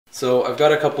So I've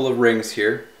got a couple of rings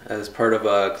here as part of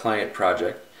a client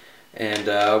project, and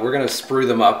we're going to sprue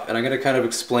them up, and I'm going to kind of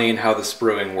explain how the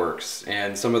spruing works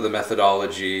and some of the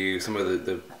methodology, some of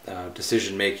the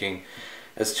decision making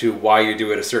as to why you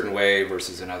do it a certain way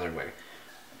versus another way.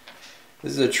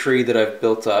 This is a tree that I've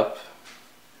built up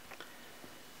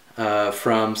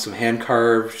from some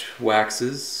hand-carved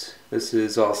waxes. This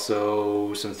is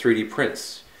also some 3D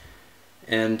prints.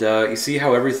 And you see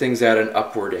how everything's at an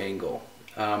upward angle.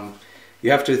 You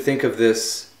have to think of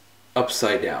this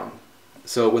upside down.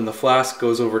 So when the flask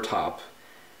goes over top,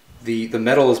 the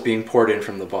metal is being poured in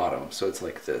from the bottom, so it's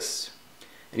like this.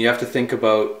 And you have to think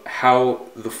about how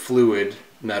the fluid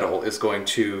metal is going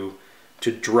to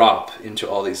drop into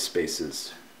all these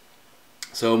spaces.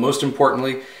 So most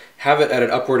importantly, have it at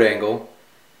an upward angle.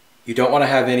 You don't want to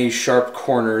have any sharp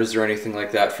corners or anything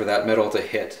like that for that metal to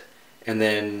hit and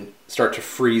then start to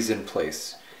freeze in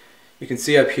place. You can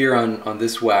see up here on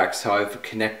this wax how I've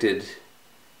connected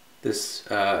this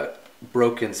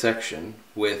broken section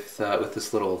with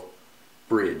this little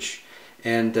bridge.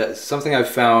 And something I've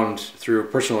found through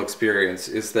personal experience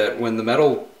is that when the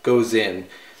metal goes in,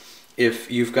 if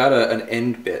you've got an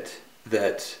end bit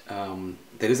that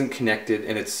isn't connected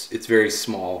and it's very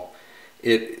small,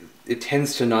 it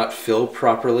tends to not fill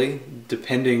properly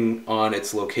depending on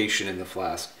its location in the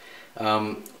flask.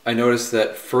 I noticed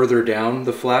that further down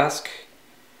the flask,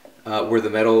 where the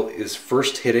metal is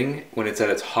first hitting when it's at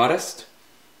its hottest,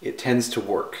 it tends to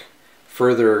work.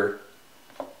 Further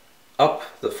up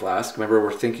the flask, remember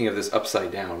we're thinking of this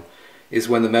upside down, is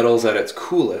when the metal's at its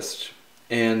coolest,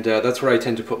 and that's where I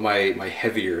tend to put my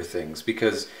heavier things,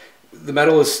 because the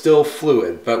metal is still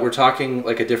fluid, but we're talking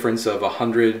like a difference of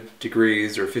 100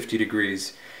 degrees or 50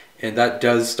 degrees, and that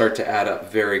does start to add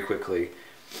up very quickly.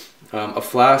 A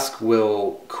flask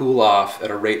will cool off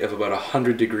at a rate of about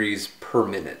 100 degrees per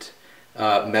minute.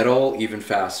 Metal, even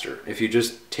faster. If you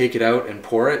just take it out and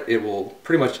pour it, it will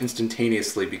pretty much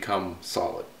instantaneously become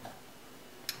solid.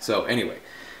 So anyway,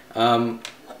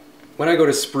 when I go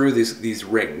to sprue these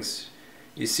rings,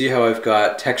 you see how I've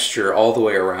got texture all the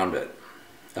way around it.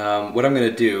 What I'm going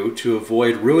to do to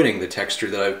avoid ruining the texture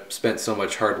that I've spent so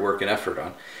much hard work and effort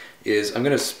on is I'm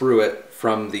going to sprue it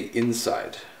from the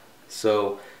inside.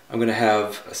 So I'm going to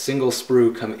have a single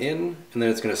sprue come in, and then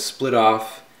it's going to split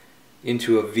off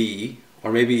into a V,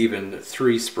 or maybe even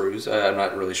 3 sprues. I'm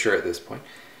not really sure at this point.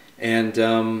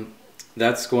 And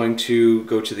that's going to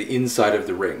go to the inside of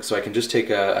the ring. So I can just take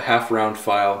a half round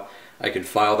file, I can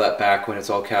file that back when it's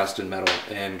all cast in metal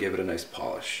and give it a nice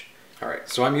polish. Alright,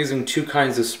 so I'm using 2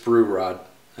 kinds of sprue rod.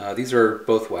 These are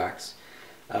both wax.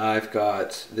 I've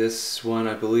got this one,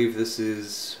 I believe this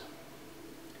is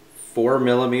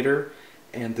 4mm,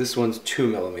 and this one's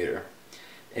 2mm.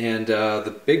 And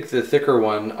the thicker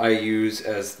one I use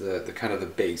as the kind of the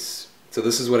base. So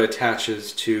this is what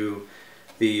attaches to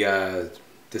the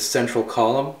central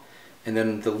column, and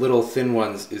then the little thin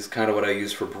ones is kind of what I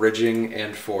use for bridging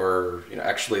and for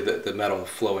actually the metal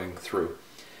flowing through.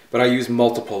 But I use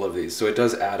multiple of these, so it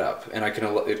does add up, and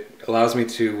it allows me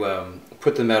to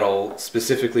put the metal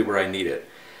specifically where I need it.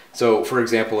 So for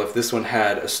example, if this one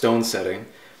had a stone setting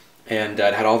and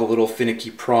it had all the little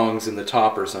finicky prongs in the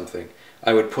top or something,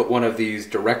 I would put one of these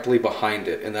directly behind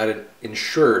it, and that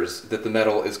ensures that the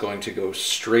metal is going to go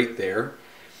straight there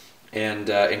and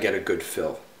get a good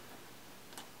fill.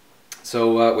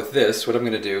 So with this, what I'm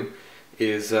going to do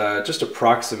is just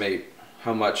approximate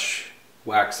how much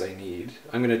wax I need.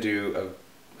 I'm going to do,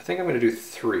 I think I'm going to do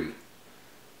 3. I'll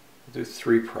do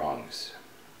 3 prongs.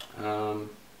 So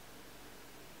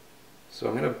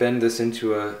I'm going to bend this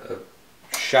into a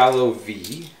shallow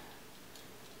V.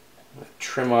 I'm going to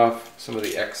trim off some of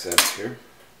the excess here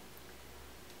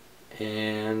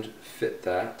and fit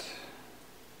that,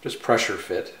 just pressure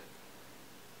fit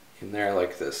in there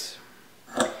like this.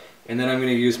 And then I'm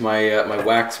going to use my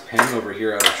wax pen over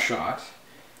here out of shot,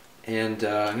 and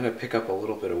I'm going to pick up a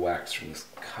little bit of wax from this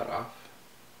cutoff.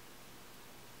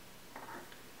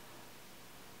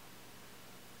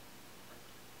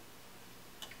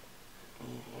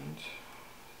 And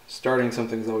starting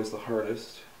something is always the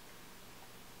hardest.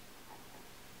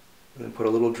 And then put a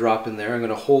little drop in there. I'm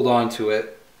going to hold on to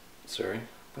it. Sorry.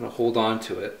 I'm going to hold on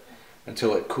to it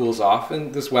until it cools off,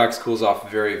 and this wax cools off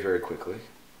very, very quickly.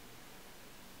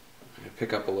 I'm going to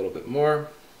pick up a little bit more,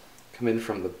 come in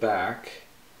from the back,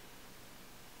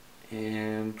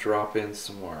 and drop in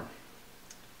some more.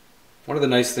 One of the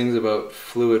nice things about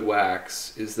fluid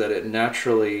wax is that it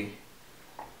naturally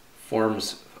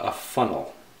forms a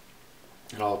funnel,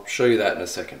 and I'll show you that in a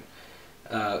second.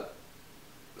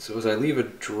 So as I leave a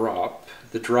drop,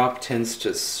 the drop tends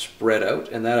to spread out,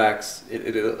 and that acts,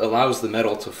 it allows the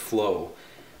metal to flow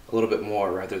a little bit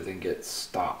more rather than get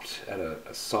stopped at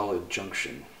a solid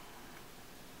junction.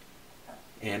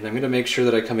 And I'm going to make sure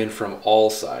that I come in from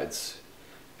all sides,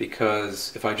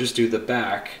 because if I just do the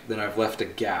back, then I've left a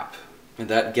gap, and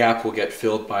that gap will get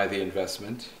filled by the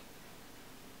investment,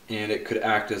 and it could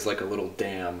act as like a little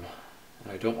dam,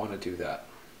 and I don't want to do that.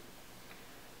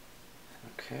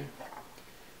 Okay.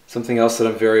 Something else that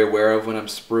I'm very aware of when I'm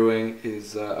spruing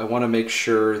is I want to make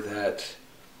sure that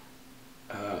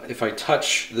if I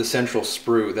touch the central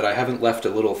sprue, that I haven't left a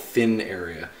little thin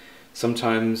area.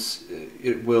 Sometimes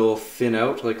it will thin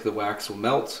out, like the wax will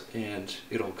melt and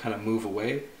it'll kind of move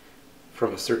away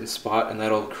from a certain spot, and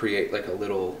that'll create like a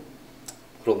little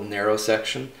narrow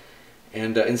section.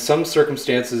 And in some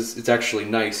circumstances it's actually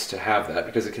nice to have that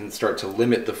because it can start to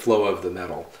limit the flow of the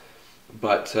metal.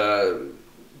 But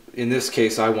in this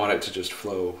case I want it to just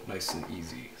flow nice and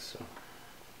easy.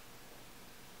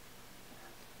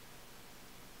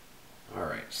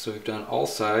 Alright, so we've done all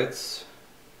sides.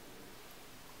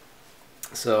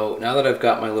 So now that I've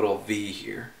got my little V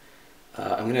here,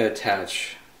 I'm going to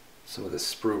attach some of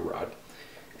this sprue rod.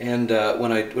 And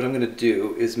what I'm going to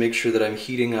do is make sure that I'm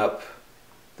heating up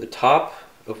the top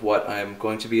of what I'm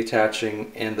going to be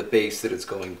attaching and the base that it's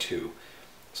going to.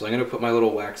 So I'm going to put my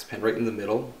little wax pen right in the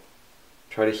middle,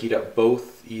 try to heat up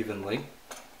both evenly,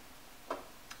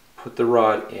 put the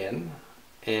rod in,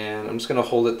 and I'm just going to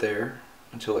hold it there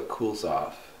until it cools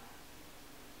off.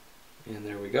 And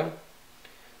there we go.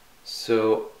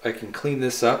 So I can clean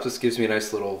this up. This gives me a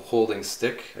nice little holding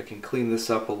stick. I can clean this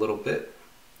up a little bit,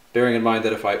 bearing in mind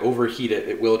that if I overheat it,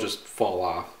 it will just fall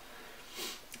off.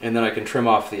 And then I can trim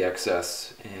off the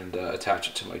excess and attach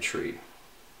it to my tree.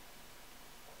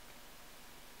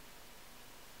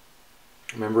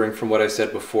 Remembering from what I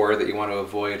said before that you want to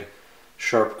avoid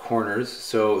sharp corners,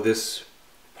 so this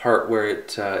part where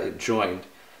it joined,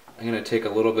 I'm going to take a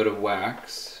little bit of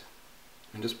wax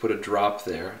and just put a drop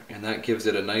there, and that gives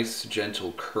it a nice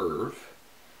gentle curve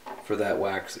for that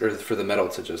wax, or for the metal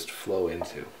to just flow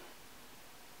into.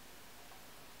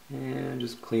 And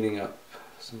just cleaning up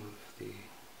some of the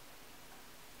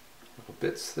little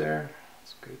bits there.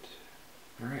 That's good.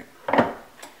 Alright.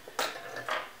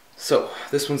 So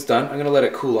this one's done. I'm going to let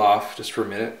it cool off just for a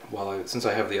minute since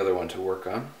I have the other one to work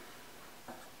on.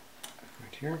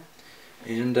 Right here.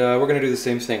 And we're going to do the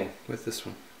same thing with this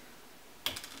one.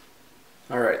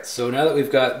 Alright, so now that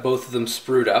we've got both of them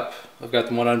sprued up, I've got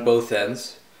them one on both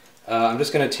ends, I'm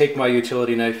just going to take my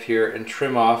utility knife here and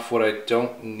trim off what I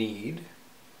don't need.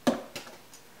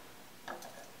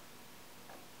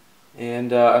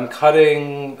 And I'm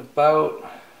cutting about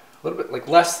a little bit, like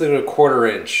less than a 1/4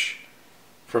 inch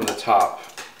from the top.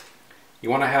 You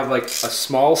want to have like a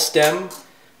small stem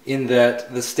in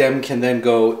that the stem can then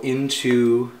go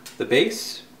into the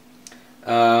base,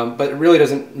 but it really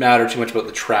doesn't matter too much about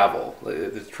the travel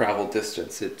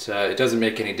distance. It doesn't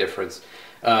make any difference.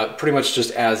 Pretty much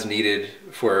just as needed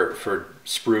for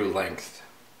sprue length.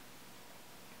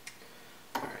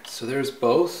 Alright, so there's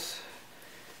both.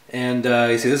 And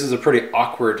you see this is a pretty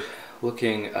awkward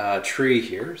looking tree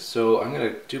here, so I'm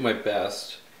going to do my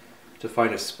best to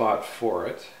find a spot for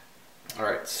it.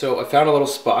 Alright, so I found a little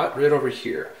spot right over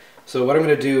here. So what I'm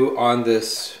going to do on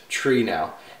this tree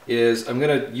now is I'm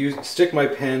going to stick my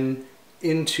pen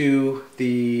into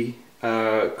the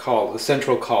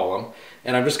central column,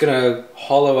 and I'm just going to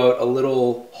hollow out a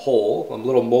little hole, a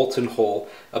little molten hole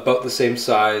about the same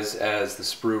size as the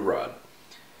sprue rod.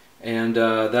 And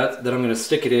then I'm going to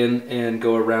stick it in and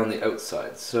go around the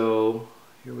outside. So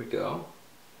here we go.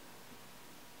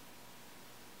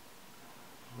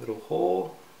 Little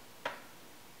hole.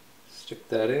 Stick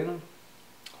that in.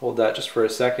 Hold that just for a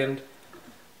second.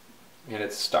 And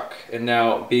it's stuck. And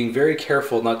now being very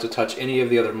careful not to touch any of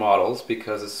the other models,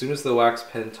 because as soon as the wax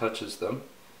pen touches them,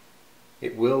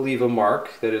 it will leave a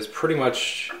mark that is pretty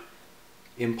much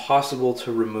impossible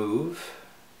to remove.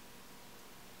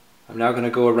 I'm now going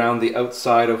to go around the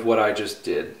outside of what I just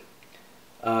did.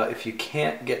 If you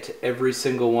can't get to every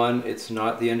single one, it's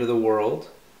not the end of the world,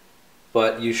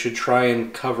 but you should try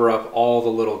and cover up all the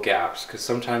little gaps, because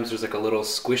sometimes there's like a little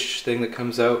squish thing that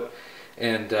comes out,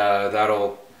 and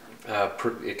it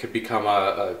could become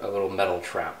a little metal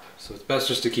trap. So it's best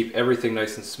just to keep everything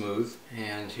nice and smooth.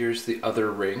 And here's the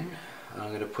other ring. I'm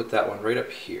going to put that one right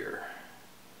up here.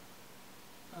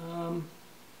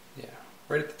 Yeah,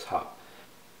 right at the top.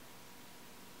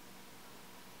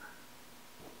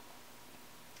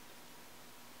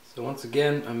 So once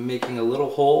again, I'm making a little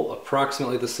hole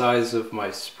approximately the size of my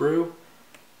sprue,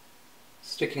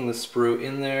 sticking the sprue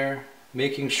in there,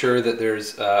 making sure that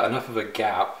there's enough of a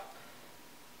gap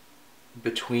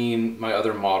between my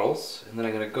other models, and then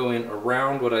I'm going to go in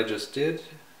around what I just did.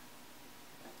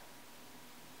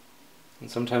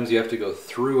 And sometimes you have to go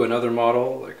through another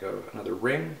model, like another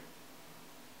ring,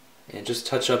 and just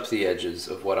touch up the edges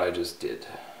of what I just did.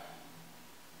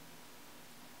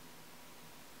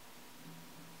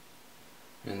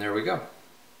 And there we go.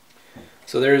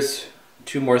 So there's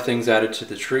 2 more things added to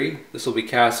the tree. This will be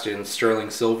cast in sterling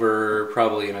silver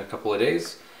probably in a couple of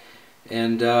days.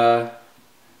 And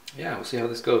yeah, we'll see how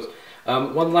this goes.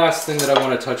 One last thing that I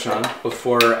want to touch on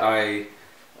before I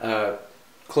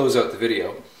close out the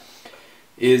video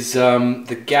is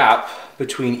the gap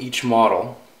between each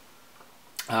model.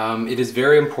 It is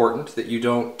very important that you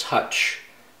don't touch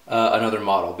another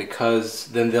model, because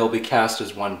then they'll be cast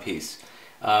as one piece.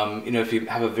 You know, if you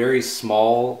have a very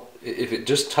small, if it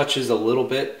just touches a little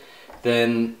bit,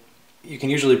 then you can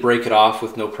usually break it off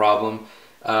with no problem.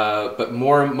 But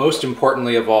most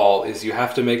importantly of all is you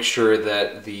have to make sure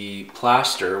that the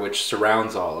plaster, which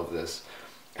surrounds all of this,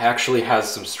 actually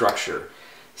has some structure.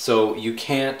 So you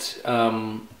can't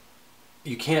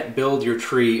build your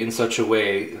tree in such a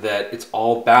way that it's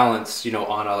all balanced, you know,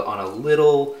 on a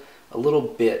little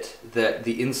bit that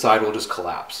the inside will just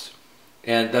collapse.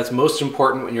 And that's most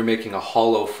important when you're making a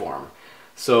hollow form.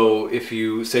 So if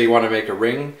you say you want to make a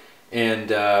ring, and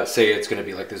say it's going to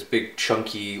be like this big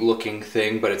chunky looking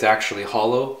thing, but it's actually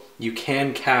hollow, you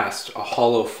can cast a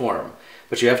hollow form,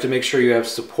 but you have to make sure you have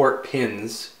support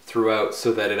pins throughout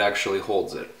so that it actually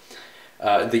holds it.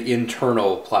 The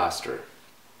internal plaster.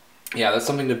 Yeah, that's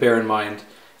something to bear in mind.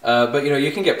 But you know,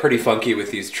 you can get pretty funky with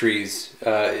these trees.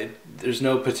 There's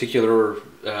no particular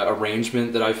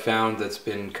arrangement that I've found that's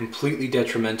been completely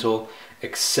detrimental,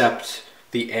 except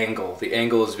the angle. The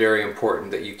angle is very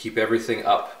important, that you keep everything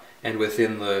up and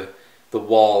within the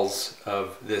walls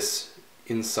of this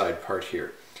inside part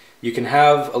here. You can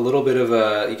have a little bit of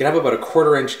you can have about a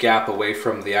 1/4 inch gap away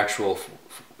from the actual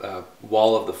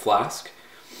wall of the flask,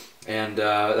 and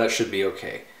that should be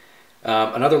okay.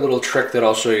 Another little trick that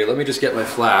I'll show you, let me just get my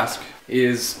flask,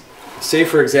 is, say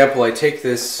for example I take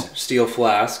this steel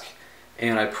flask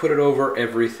and I put it over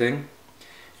everything,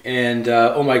 and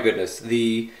oh my goodness,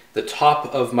 the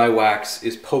top of my wax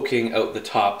is poking out the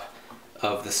top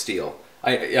of the steel.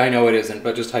 I know it isn't,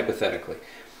 but just hypothetically.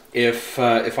 If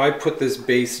I put this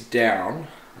base down,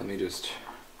 let me just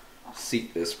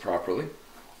seat this properly,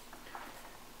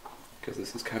 because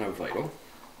this is kind of vital.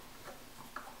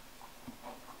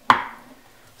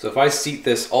 So if I seat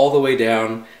this all the way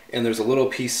down and there's a little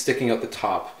piece sticking out the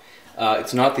top,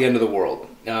 it's not the end of the world.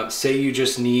 Say you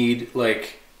just need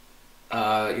like,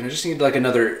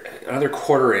 another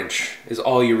 1/4 inch is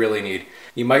all you really need.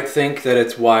 You might think that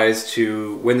it's wise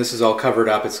to, when this is all covered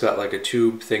up, it's got like a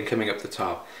tube thing coming up the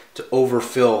top, to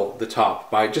overfill the top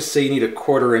by, just say you need a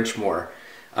 1/4 inch more.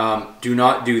 Do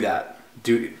not do that.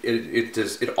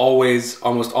 It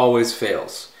almost always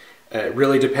fails. It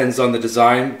really depends on the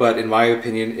design, but in my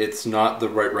opinion, it's not the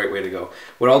right way to go.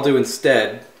 What I'll do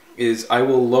instead is I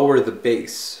will lower the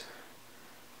base.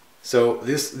 So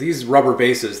these rubber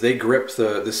bases, they grip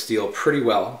the steel pretty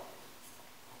well.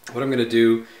 What I'm going to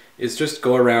do is just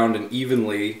go around and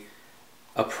evenly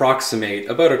approximate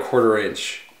about a 1/4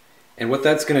 inch. And what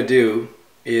that's going to do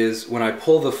is when I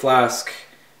pull the flask,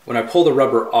 when I pull the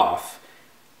rubber off,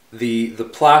 the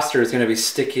plaster is going to be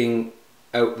sticking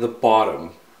out the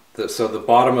bottom. So the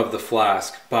bottom of the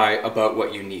flask by about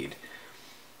what you need.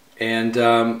 And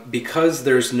because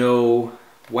there's no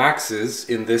waxes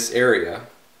in this area,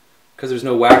 there's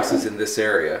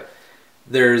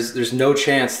no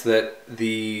chance that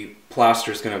the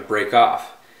plaster is going to break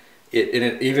off.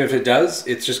 Even if it does,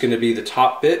 it's just going to be the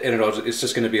top bit, and it's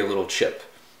just going to be a little chip.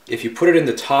 If you put it in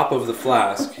the top of the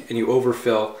flask and you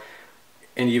overfill,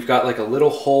 and you've got like a little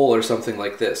hole or something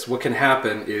like this, what can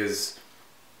happen is,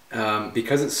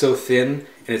 because it's so thin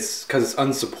and because it's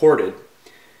unsupported,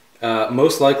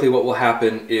 most likely what will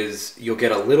happen is you'll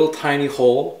get a little tiny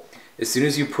hole. As soon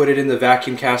as you put it in the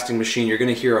vacuum casting machine, you're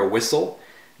going to hear a whistle.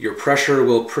 Your pressure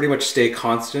will pretty much stay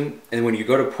constant, and when you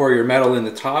go to pour your metal in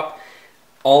the top,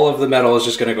 all of the metal is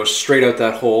just going to go straight out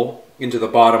that hole into the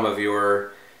bottom of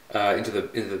your into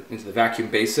the vacuum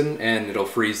basin, and it'll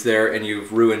freeze there, and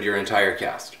you've ruined your entire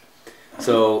cast.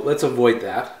 So let's avoid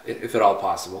that if at all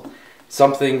possible.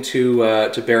 Something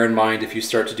to bear in mind if you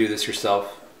start to do this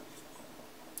yourself.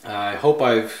 I hope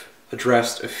I've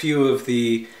addressed a few of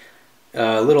the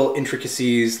little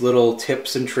intricacies, little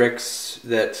tips and tricks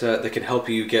that can help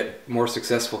you get more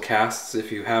successful casts if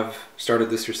you have started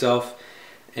this yourself.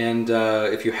 And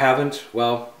if you haven't,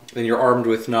 well, then you're armed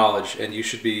with knowledge, and you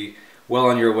should be well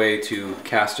on your way to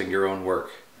casting your own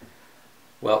work.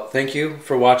 Well, thank you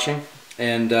for watching,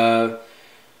 and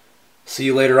see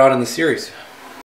you later on in the series.